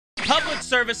public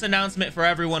service announcement for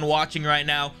everyone watching right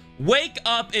now. Wake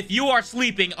up if you are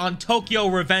sleeping on Tokyo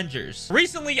Revengers.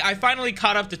 Recently, I finally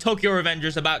caught up to Tokyo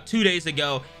Revengers about 2 days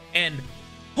ago, and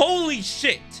holy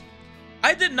shit,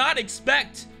 I did not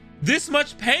expect this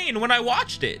much pain when I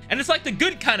watched it. And it's like the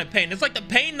good kind of pain. It's like the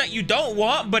pain that you don't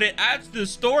want, but it adds to the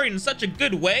story in such a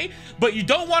good way, but you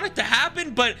don't want it to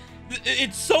happen, but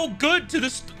it's so good to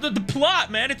the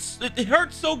plot, man. It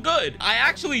hurts so good. I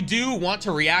actually do want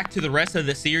to react to the rest of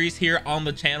the series here on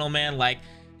the channel, man. Like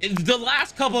the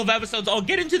last couple of episodes, I'll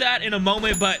get into that in a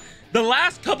moment, but the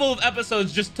last couple of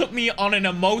episodes just took me on an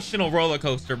emotional roller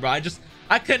coaster, bro.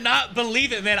 I could not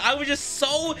believe it, man. I was just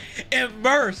so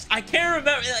immersed. I can't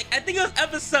remember, like, I think it was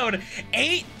episode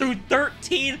 8 through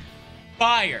 13,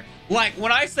 fire. Like,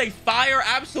 when I say fire,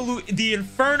 absolute, the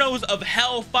infernos of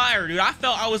hell fire, dude. I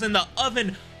felt I was in the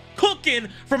oven cooking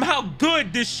from how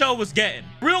good this show was getting.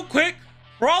 Real quick,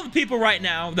 for all the people right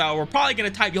now that were probably gonna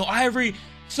type, yo, Ivory,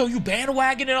 so you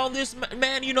bandwagoning on this,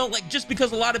 man, you know, like, just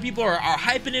because a lot of people are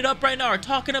hyping it up right now, are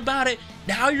talking about it,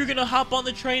 now you're gonna hop on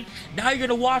the train, now you're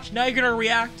gonna watch, now you're gonna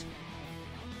react.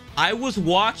 I was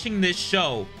watching this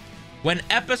show when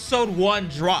episode 1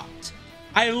 dropped.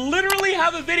 I literally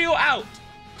have a video out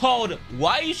called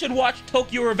Why You Should Watch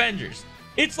Tokyo Revengers.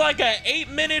 It's like a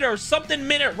 8-minute or something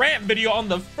minute rant video on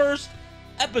the first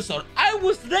episode. I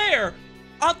was there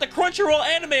at the Crunchyroll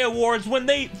Anime Awards when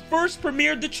they first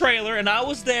premiered the trailer, and I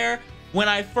was there when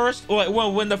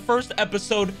when the first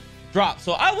episode dropped.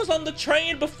 So I was on the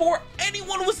train before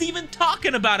anyone was even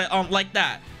talking about it like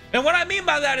that. And what I mean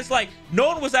by that is, like, no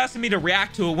one was asking me to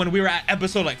react to it when we were at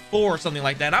episode like 4 or something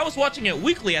like that. And I was watching it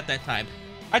weekly at that time.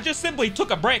 I just simply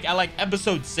took a break at like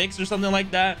episode 6 or something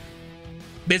like that,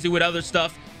 busy with other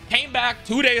stuff. Came back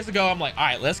 2 days ago. I'm like, all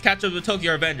right, let's catch up with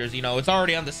Tokyo Revengers. You know, it's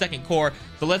already on the second core,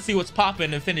 so let's see what's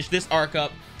popping and finish this arc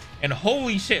up. And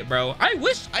holy shit, bro, I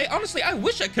honestly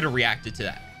wish I could have reacted to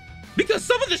that, because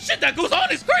some of the shit that goes on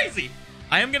is crazy.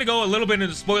 I am gonna go a little bit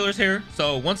into spoilers here,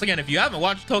 so once again, if you haven't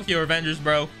watched Tokyo Revengers,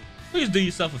 bro, please do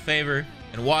yourself a favor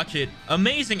and watch it.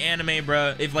 Amazing anime,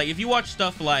 bro. If you watch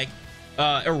stuff like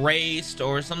Erased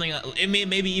or something,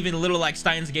 maybe even a little like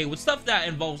Steins Gate, with stuff that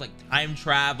involves like time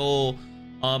travel,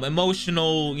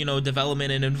 emotional, you know,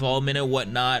 development and involvement and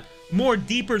whatnot, more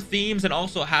deeper themes, and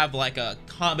also have like a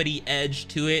comedy edge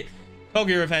to it,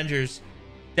 Tokyo Revengers,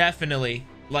 definitely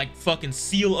like fucking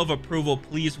seal of approval.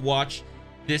 Please watch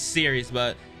this series.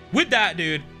 But with that,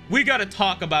 dude, we gotta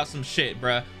talk about some shit,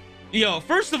 bruh. Yo,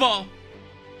 first of all,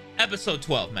 episode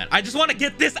 12, man. I just want to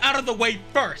get this out of the way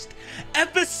first.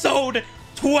 Episode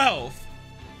 12.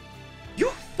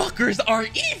 You fuckers are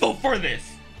evil for this.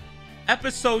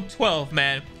 Episode 12,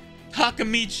 man.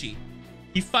 Takemichi,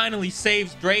 he finally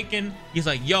saves Draken. He's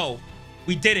like, yo,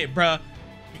 we did it, bruh.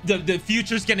 The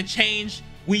future's gonna change.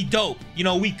 We dope. You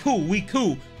know, we cool.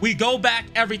 We go back.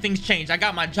 Everything's changed. I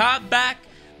got my job back.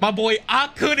 My boy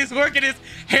Akun is working as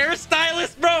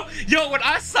hairstylist, bro. Yo, when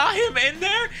I saw him in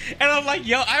there, and I'm like,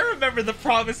 yo, I remember the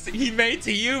promise he made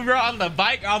to you, bro, on the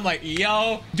bike. I'm like,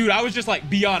 yo, dude, I was just like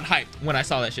beyond hyped when I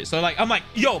saw that shit. So like, I'm like,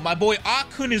 yo, my boy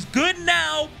Akun is good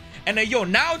now. And then, yo,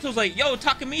 Naruto's like, yo,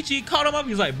 Takemichi called him up.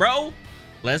 He's like, bro,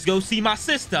 let's go see my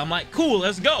sister. I'm like, cool,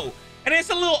 let's go. And it's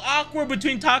a little awkward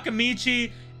between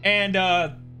Takemichi and,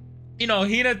 you know,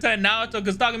 Hinata and Naruto,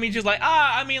 because Takemichi's like,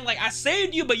 I mean, like, I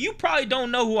saved you, but you probably don't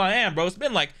know who I am, bro. It's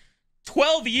been like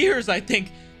 12 years, I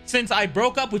think, since I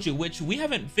broke up with you, which we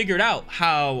haven't figured out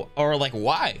how or like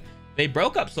why they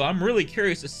broke up. So I'm really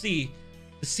curious to see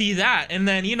that. And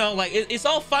then, you know, like, it's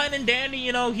all fine and dandy,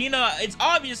 you know, Hina, it's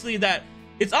obvious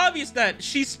that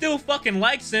she still fucking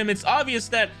likes him. It's obvious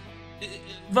that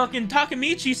fucking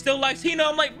Takemichi still likes Hina.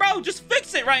 I'm like, bro, just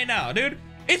fix it right now, dude.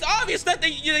 It's obvious that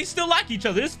they still like each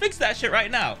other. Just fix that shit right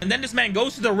now. And then this man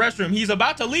goes to the restroom. He's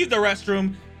about to leave the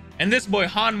restroom, and this boy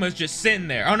Hanma's just sitting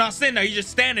there. Or not sitting there, he's just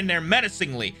standing there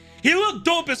menacingly. He looked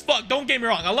dope as fuck, don't get me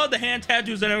wrong. I love the hand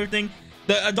tattoos and everything.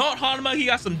 The adult Hanma, he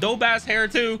got some dope ass hair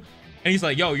too. And he's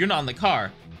like, yo, you're not in the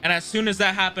car. And as soon as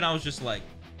that happened, I was just like,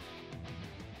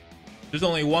 there's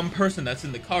only one person that's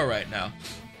in the car right now.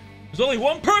 There's only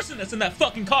one person that's in that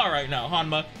fucking car right now,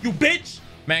 Hanma. You bitch.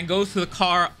 Man goes to the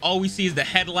car. All we see is the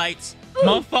headlights.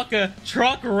 Motherfucker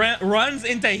truck runs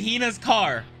into Hina's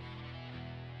car.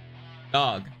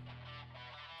 Dog.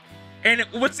 And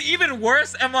what's even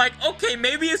worse, I'm like, okay,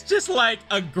 maybe it's just like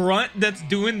a grunt that's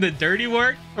doing the dirty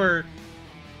work for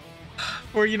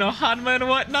you know, Hanma and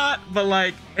whatnot. But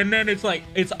like, and then it's like,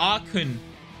 it's Akun.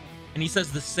 And he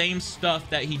says the same stuff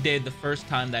that he did the first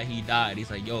time that he died. He's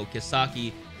like, yo,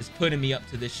 Kisaki is putting me up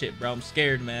to this shit, bro. I'm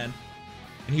scared, man.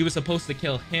 And he was supposed to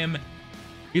kill him.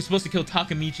 He was supposed to kill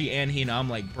Takemichi and Hina. I'm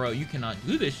like, bro, you cannot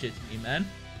do this shit to me, man.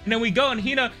 And then we go and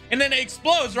Hina, and then it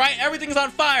explodes, right? Everything's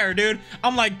on fire, dude.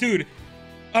 I'm like, dude,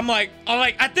 I'm like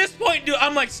at this point, dude,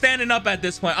 I'm like standing up at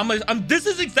this point. I'm like, this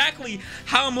is exactly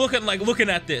how I'm looking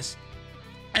at this.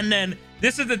 And then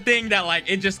this is the thing that like,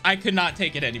 I could not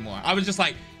take it anymore. I was just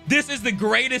like, this is the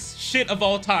greatest shit of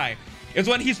all time. It's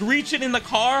when he's reaching in the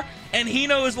car and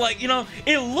Hino is like, you know,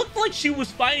 it looked like she was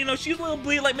fine. You know, she's a little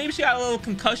bleed, like maybe she had a little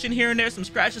concussion here and there, some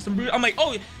scratches, some bruises. I'm like,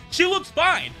 oh, she looks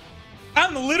fine.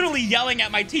 I'm literally yelling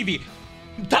at my TV,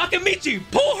 Takemichi,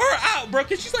 pull her out, bro.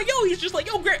 Cause she's like, yo, he's just like,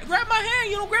 yo, grab my hand,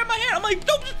 you know, grab my hand. I'm like,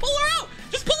 no, just pull her out,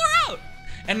 just pull her out.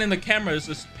 And then the camera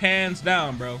just pans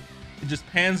down, bro. It just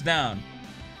pans down.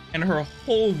 And her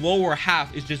whole lower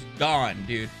half is just gone,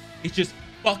 dude. It's just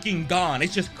fucking gone.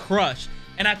 It's just crushed.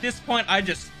 And at this point, I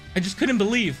just couldn't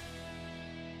believe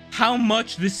how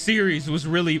much this series was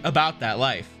really about that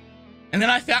life. And then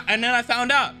I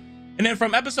found out. And then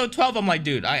from episode 12, I'm like,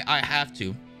 dude, I have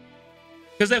to.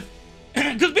 Because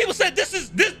people said this is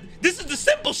the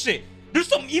simple shit. There's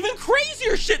some even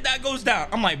crazier shit that goes down.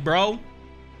 I'm like, bro, all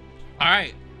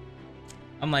right.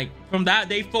 I'm like, from that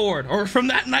day forward, or from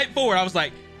that night forward, I was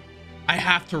like, I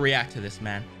have to react to this,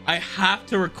 man. I have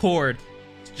to record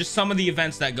just some of the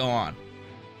events that go on.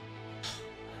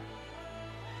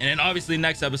 And then obviously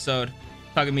next episode,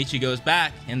 Takemichi goes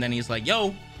back and then he's like,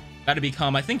 yo, gotta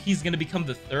become, I think he's gonna become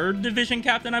the 3rd division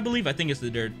captain, I believe. I think it's the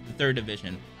 3rd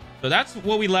division. So that's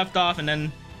what we left off, and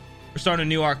then we're starting a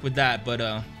new arc with that.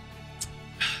 But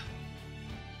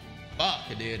fuck,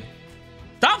 dude.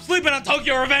 Stop sleeping on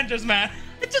Tokyo Revengers, man.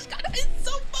 It's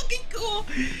so fucking cool.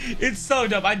 It's so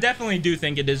dope. I definitely do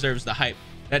think it deserves the hype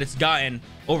that it's gotten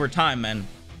over time, man.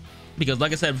 Because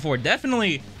like I said before,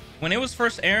 definitely when it was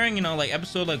first airing, you know, like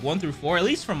episode like 1 through 4, at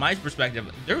least from my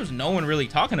perspective, there was no one really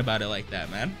talking about it like that,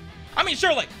 man. I mean,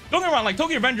 sure, like, don't get me wrong, like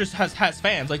Tokyo Revengers has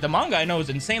fans. Like the manga I know is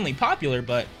insanely popular,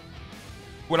 but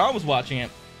when I was watching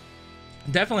it,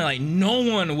 definitely like no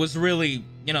one was really,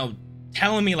 you know,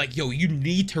 telling me like, yo, you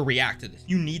need to react to this.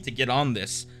 You need to get on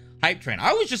this hype train.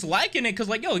 I was just liking it because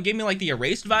like, yo, it gave me like the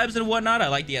Erased vibes and whatnot. I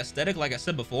like the aesthetic, like I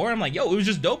said before. I'm like, yo, it was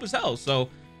just dope as hell. So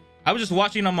I was just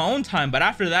watching it on my own time. But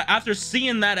after that, after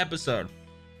seeing that episode,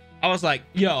 I was like,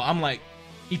 yo, I'm like,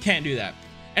 you can't do that.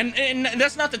 And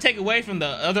that's not to take away from the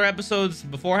other episodes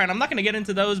beforehand. I'm not going to get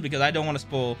into those because I don't want to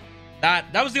spoil that.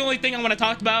 That was the only thing I want to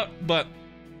talk about. But,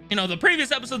 you know, the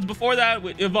previous episodes before that,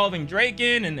 involving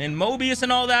Draken and Mobius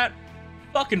and all that,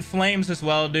 fucking flames as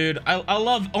well, dude. I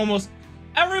love almost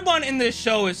everyone in this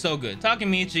show is so good.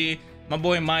 Takemichi, my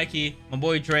boy Mikey, my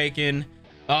boy Draken.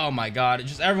 Oh my god,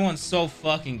 just everyone's so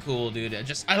fucking cool, dude.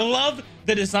 I love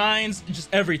the designs,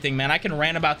 just everything, man. I can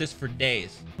rant about this for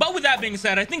days. But with that being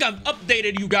said, I think I've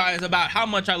updated you guys about how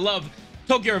much I love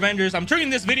Tokyo Revengers. I'm treating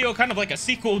this video kind of like a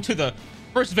sequel to the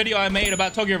first video I made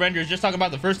about Tokyo Revengers, just talking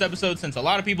about the first episode, since a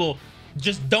lot of people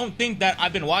just don't think that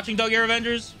I've been watching Tokyo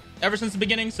Revengers ever since the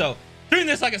beginning. So treating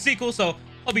this like a sequel. So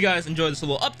hope you guys enjoyed this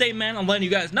little update, man. I'm letting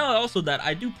you guys know also that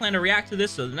I do plan to react to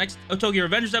this. So the next Tokyo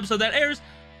Revengers episode that airs,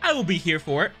 I will be here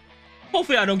for it.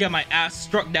 Hopefully I don't get my ass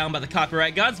struck down by the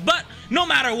copyright gods, but no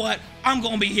matter what, I'm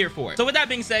gonna be here for it. So with that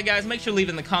being said, guys, make sure to leave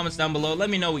in the comments down below.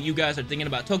 Let me know what you guys are thinking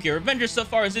about Tokyo Revengers so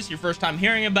far. Is this your first time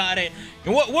hearing about it?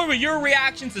 And what were your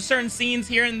reactions to certain scenes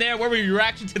here and there? What were your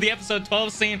reactions to the episode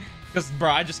 12 scene? Because,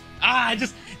 bro,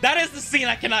 that is the scene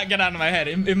I cannot get out of my head,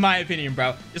 in my opinion,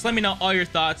 bro. Just let me know all your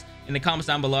thoughts in the comments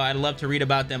down below. I'd love to read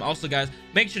about them. Also, guys,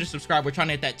 make sure to subscribe. We're trying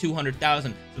to hit that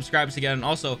 200,000 subscribers again. And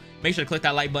also, make sure to click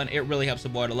that like button. It really helps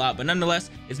support a lot. But nonetheless,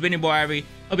 it's been your boy Ivory.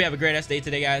 Hope you have a great ass day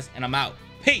today, guys. And I'm out.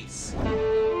 Peace.